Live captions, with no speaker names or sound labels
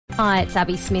Hi, it's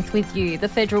Abby Smith with you. The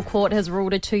federal court has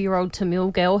ruled a 2-year-old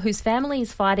Tamil girl whose family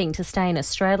is fighting to stay in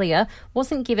Australia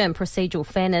wasn't given procedural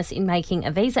fairness in making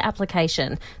a visa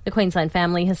application. The Queensland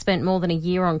family has spent more than a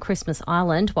year on Christmas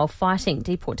Island while fighting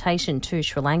deportation to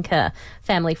Sri Lanka.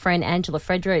 Family friend Angela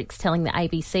Fredericks telling the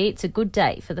ABC it's a good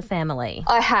day for the family.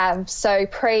 I have. So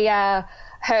Priya,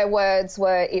 her words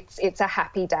were, it's a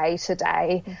happy day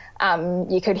today.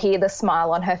 You could hear the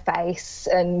smile on her face,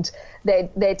 and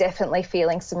they're definitely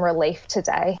feeling some relief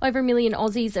today. Over 1 million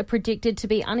Aussies are predicted to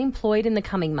be unemployed in the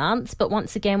coming months, but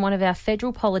once again, one of our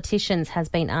federal politicians has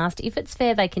been asked if it's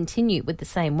fair they continue with the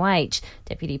same wage.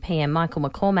 Deputy PM Michael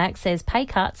McCormack says pay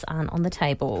cuts aren't on the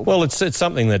table. Well, it's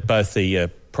something that both the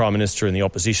Prime Minister and the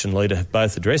opposition leader have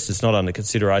both addressed. It's not under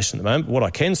consideration at the moment. But what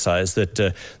I can say is that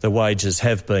the wages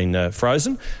have been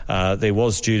frozen. There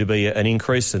was due to be an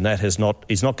increase, and that is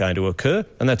not going to occur,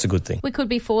 and that's a good thing. We could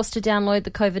be forced to download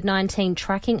the COVID-19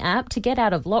 tracking app to get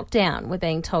out of lockdown. We're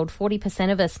being told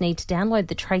 40% of us need to download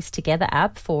the Trace Together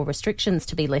app for restrictions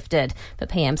to be lifted. But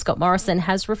PM Scott Morrison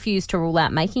has refused to rule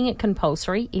out making it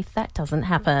compulsory if that doesn't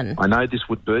happen. I know this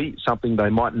would be something they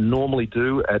might normally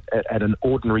do at an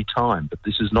ordinary time, but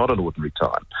this is not an ordinary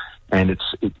time. And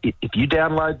if you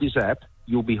download this app,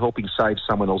 you'll be helping save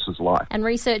someone else's life. And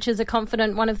researchers are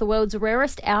confident one of the world's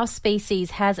rarest owl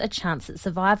species has a chance at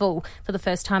survival. For the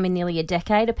first time in nearly a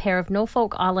decade, a pair of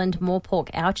Norfolk Island moorpork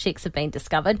owl chicks have been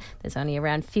discovered. There's only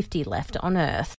around 50 left on Earth.